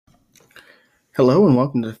Hello and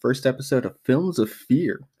welcome to the first episode of Films of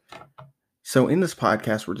Fear. So, in this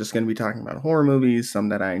podcast, we're just going to be talking about horror movies, some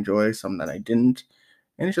that I enjoy, some that I didn't,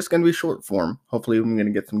 and it's just going to be short form. Hopefully, I'm going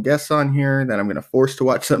to get some guests on here that I'm going to force to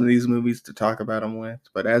watch some of these movies to talk about them with.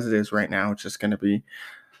 But as it is right now, it's just going to be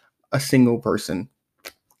a single person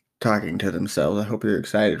talking to themselves. I hope you're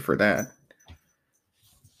excited for that.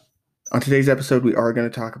 On today's episode, we are going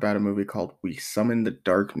to talk about a movie called We Summon the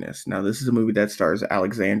Darkness. Now, this is a movie that stars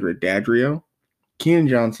Alexandra Daddario, Keenan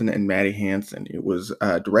Johnson, and Maddie Hansen. It was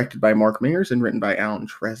directed by Mark Mears and written by Alan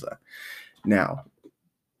Trezza. Now,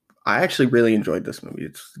 I actually really enjoyed this movie.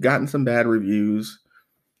 It's gotten some bad reviews,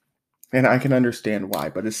 and I can understand why.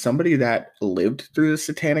 But as somebody that lived through the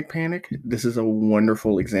Satanic Panic, this is a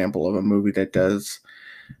wonderful example of a movie that does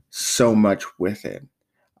so much with it.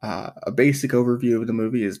 A basic overview of the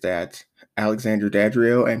movie is that Alexandra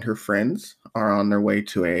Daddario and her friends are on their way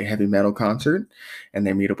to a heavy metal concert, and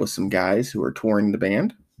they meet up with some guys who are touring with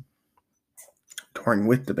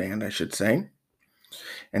the band, I should say.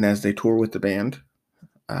 And as they tour with the band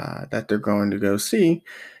that they're going to go see,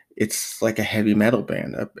 it's like a heavy metal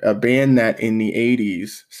band, a band that in the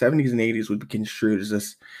 80s, 70s and 80s would be construed as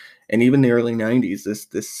this, and even the early 90s,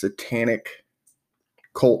 this satanic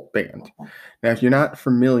cult band. Now, if you're not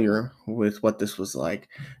familiar with what this was like,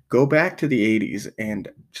 go back to the 80s and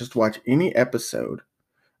just watch any episode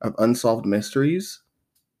of Unsolved Mysteries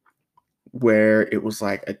where it was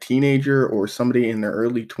like a teenager or somebody in their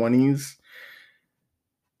early 20s,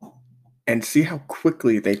 and see how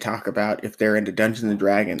quickly they talk about if they're into Dungeons and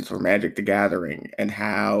Dragons or Magic the Gathering, and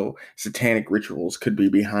how satanic rituals could be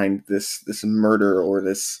behind this murder or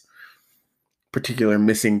this particular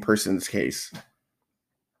missing persons case,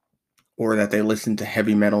 or that they listen to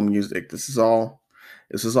heavy metal music. This is all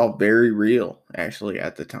very real, actually,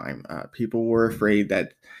 at the time. People were afraid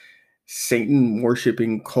that Satan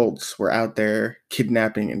worshipping cults were out there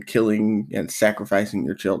kidnapping and killing and sacrificing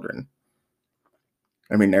your children.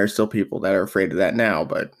 I mean, there are still people that are afraid of that now,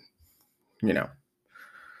 but,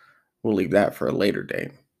 we'll leave that for a later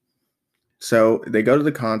date. So they go to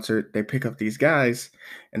the concert, they pick up these guys,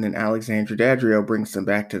 and then Alexandra Daddario brings them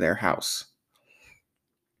back to their house.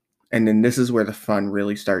 And then this is where the fun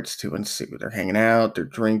really starts to ensue. They're hanging out, they're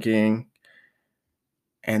drinking,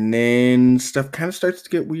 and then stuff kind of starts to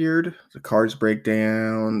get weird. The cars break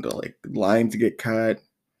down, the lines get cut,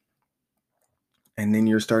 and then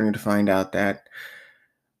you're starting to find out that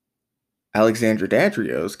Alexandra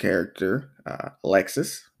Daddario's character,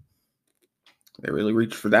 Alexis, they really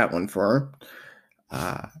reached for that one for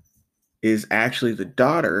her, is actually the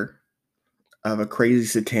daughter of a crazy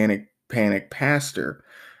satanic panic pastor,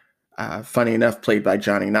 funny enough, played by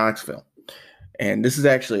Johnny Knoxville. And this is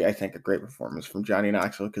actually, I think, a great performance from Johnny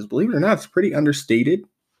Knoxville, because believe it or not, it's pretty understated,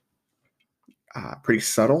 pretty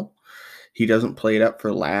subtle. He doesn't play it up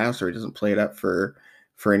for laughs, or he doesn't play it up for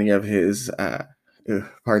any of his,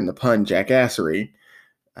 pardon the pun, jackassery.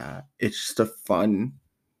 It's just a fun,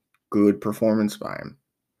 good performance by him.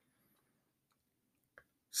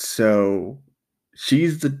 So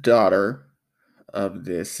she's the daughter of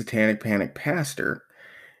this satanic panic pastor,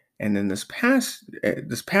 and then this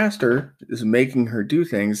pastor is making her do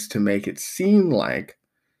things to make it seem like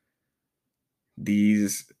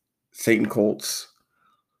these Satan cults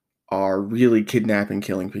are really kidnapping,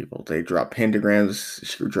 killing people. They drop pentagrams.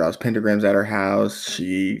 She draws pentagrams at her house.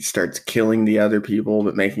 She starts killing the other people,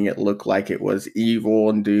 but making it look like it was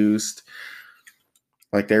evil induced,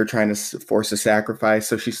 like they're trying to force a sacrifice.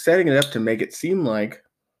 So she's setting it up to make it seem like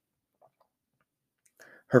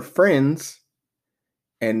her friends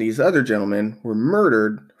and these other gentlemen were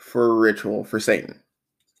murdered for a ritual for Satan.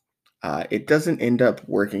 It doesn't end up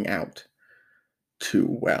working out too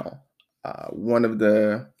well. One of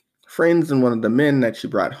the friends and one of the men that she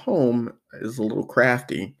brought home is a little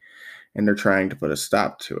crafty, and they're trying to put a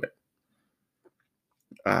stop to it.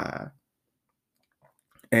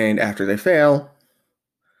 And after they fail,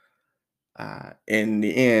 in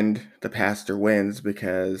the end, the pastor wins,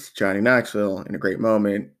 because Johnny Knoxville, in a great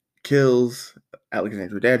moment, kills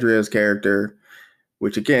Alexandra Daddario's character,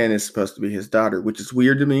 which again is supposed to be his daughter, which is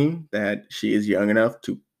weird to me that she is young enough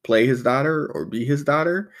to play his daughter or be his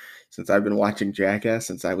daughter, since I've been watching Jackass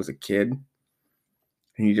since I was a kid.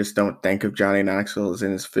 And you just don't think of Johnny Knoxville as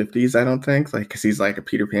in his 50s, I don't think, because he's like a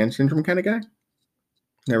Peter Pan syndrome kind of guy.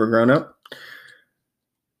 Never grown up.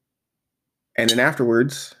 And then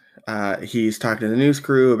afterwards, he's talking to the news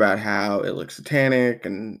crew about how it looks satanic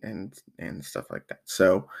and stuff like that.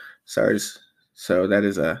 So, sorry. So that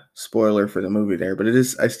is a spoiler for the movie there, but it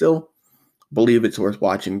is. I still believe it's worth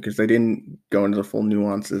watching, because they didn't go into the full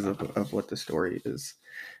nuances of what the story is.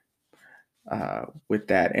 with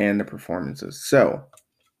that and the performances. So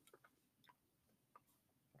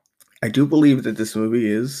I do believe that this movie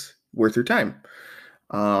is worth your time,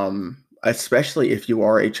 especially if you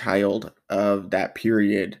are a child of that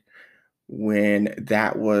period when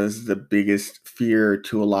that was the biggest fear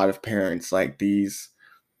to a lot of parents, like these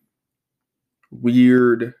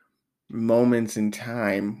weird moments in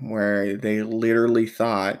time where they literally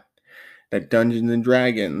thought that Dungeons and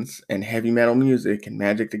Dragons and heavy metal music and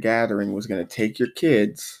Magic the Gathering was going to take your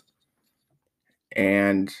kids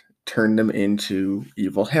and turn them into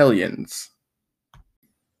evil hellions.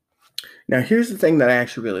 Now, here's the thing that I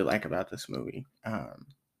actually really like about this movie.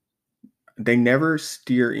 They never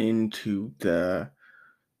steer into the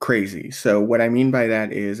crazy. So, what I mean by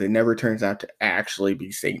that is it never turns out to actually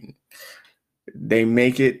be Satan. They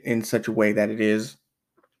make it in such a way that it is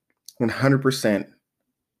 100%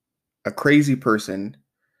 a crazy person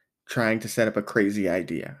trying to set up a crazy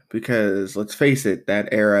idea. Because let's face it, that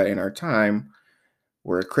era in our time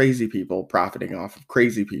were crazy people profiting off of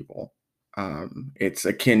crazy people. It's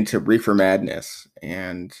akin to reefer madness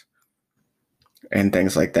and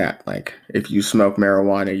things like that. Like if you smoke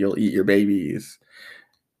marijuana, you'll eat your babies.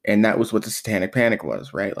 And that was what the Satanic Panic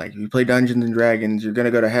was, right? Like if you play Dungeons and Dragons, you're gonna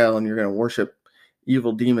go to hell and you're gonna worship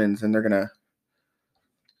evil demons and they're gonna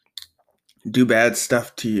do bad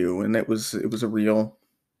stuff to you. And it was a real,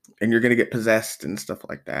 and you're gonna get possessed and stuff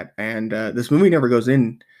like that. And this movie never goes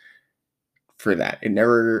in for that. It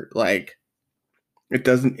never like it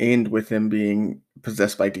doesn't end with them being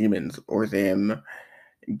possessed by demons or them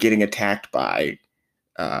getting attacked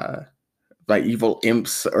uh, by evil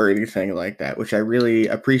imps or anything like that, which I really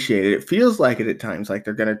appreciated. It feels like it at times, like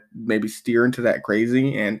they're gonna maybe steer into that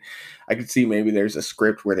crazy, and I could see maybe there's a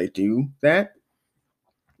script where they do that,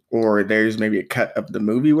 or there's maybe a cut of the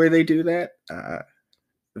movie where they do that,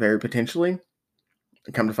 very potentially.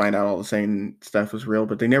 Come to find out, all the same stuff was real,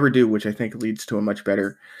 but they never do, which I think leads to a much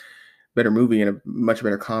better movie and a much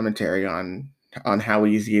better commentary on how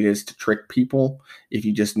easy it is to trick people if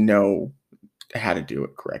you just know how to do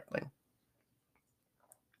it correctly.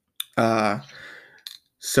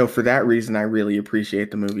 So for that reason, I really appreciate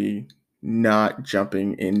the movie not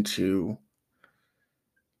jumping into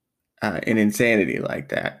an insanity like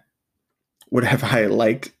that. Would have I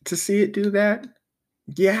liked to see it do that?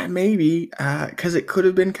 Yeah, maybe, because it could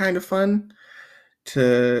have been kind of fun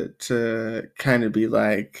to kind of be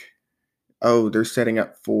like, oh, they're setting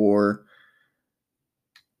up for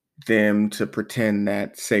them to pretend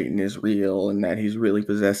that Satan is real and that he's really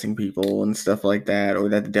possessing people and stuff like that, or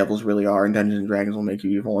that the devils really are and Dungeons and Dragons will make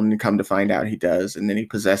you evil, and you come to find out he does, and then he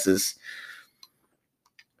possesses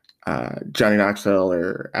Johnny Knoxville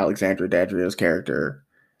or Alexandra Dadrio's character,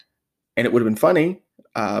 and it would have been funny,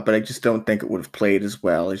 but I just don't think it would have played as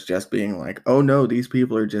well as just being like, oh no, these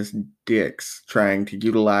people are just dicks trying to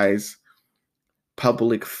utilize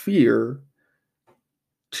public fear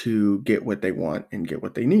to get what they want and get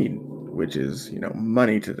what they need, which is,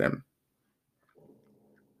 money to them.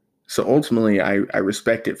 So ultimately, I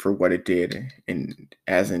respect it for what it did, and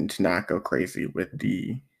as in to not go crazy with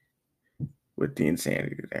the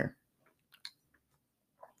insanity there.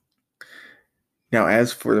 Now,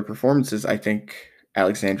 as for the performances, I think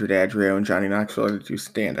Alexandra Daddario and Johnny Knoxville are the two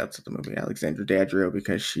standouts of the movie. Alexandra Daddario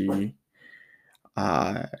because she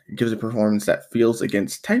gives a performance that feels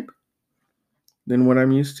against type than what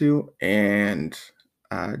I'm used to, and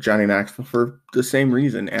Johnny Knoxville for the same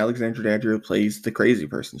reason. Alexandra Daddario plays the crazy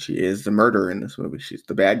person. She is the murderer in this movie. She's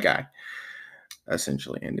the bad guy,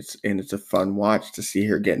 essentially, and it's a fun watch to see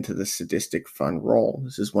her get into the sadistic, fun role.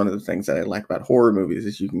 This is one of the things that I like about horror movies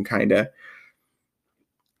is you can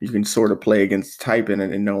sort of play against type in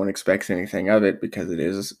it, and no one expects anything of it because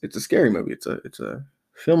it's a scary movie. It's a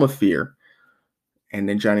film of fear. And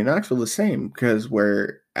then Johnny Knoxville the same, because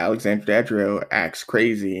where Alexandra Daddario acts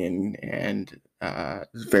crazy and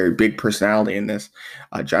is a very big personality in this,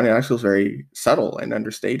 Johnny Knoxville is very subtle and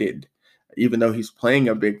understated. Even though he's playing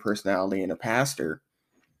a big personality and a pastor,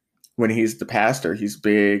 when he's the pastor, he's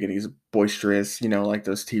big and he's boisterous, like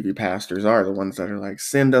those TV pastors are, the ones that are like,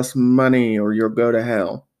 send us money or you'll go to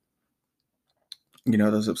hell.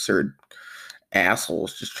 Those absurd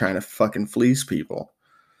assholes just trying to fucking fleece people.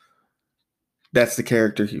 That's the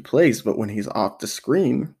character he plays, but when he's off the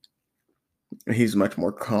screen, he's much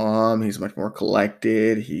more calm, he's much more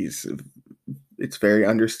collected, it's very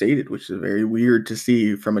understated, which is very weird to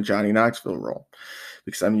see from a Johnny Knoxville role,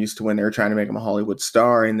 because I'm used to when they were trying to make him a Hollywood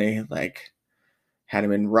star and they like had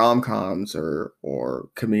him in rom-coms or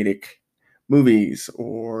comedic movies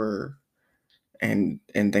and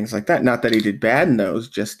things like that. Not that he did bad in those,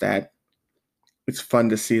 just that it's fun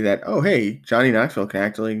to see that, oh hey, Johnny Knoxville can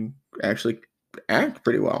actually actually act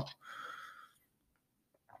pretty well.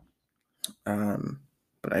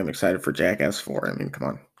 But I'm excited for Jackass 4. I mean, come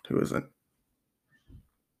on, who isn't?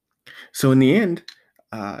 So in the end,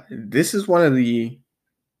 this is one of the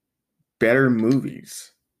better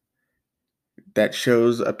movies that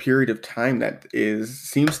shows a period of time that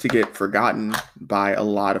seems to get forgotten by a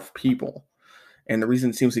lot of people. And the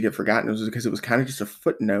reason it seems to get forgotten is because it was kind of just a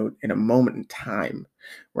footnote in a moment in time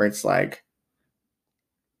where it's like,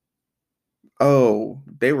 oh,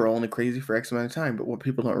 they were only crazy for X amount of time. But what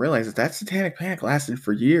people don't realize is that Satanic Panic lasted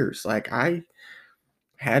for years. Like, I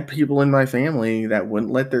had people in my family that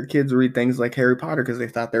wouldn't let their kids read things like Harry Potter because they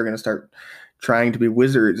thought they were going to start trying to be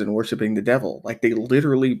wizards and worshiping the devil. Like, they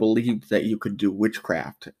literally believed that you could do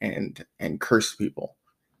witchcraft and curse people.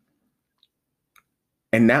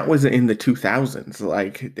 And that was in the 2000s.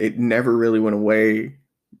 Like, it never really went away.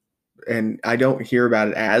 And I don't hear about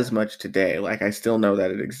it as much today. Like, I still know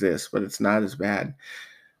that it exists, but it's not as bad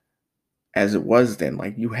as it was then.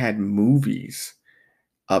 Like, you had movies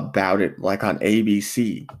about it, like on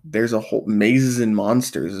ABC. There's a whole Mazes and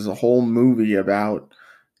Monsters. There's a whole movie about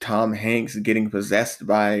Tom Hanks getting possessed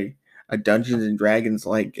by a Dungeons and Dragons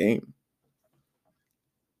like game.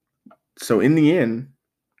 So in the end,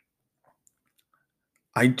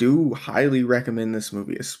 I do highly recommend this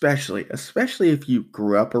movie, especially if you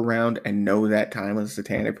grew up around and know that time of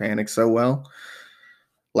Satanic Panic so well,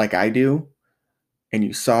 like I do, and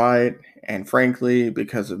you saw it, and frankly,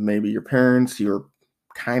 because of maybe your parents, you're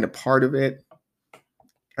kind of part of it,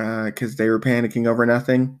 because they were panicking over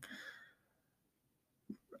nothing.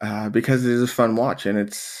 Because it is a fun watch and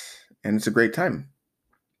it's a great time.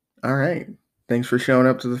 All right, thanks for showing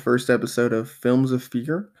up to the first episode of Films of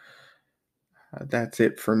Fear. That's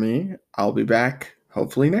it for me. I'll be back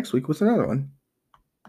hopefully next week with another one.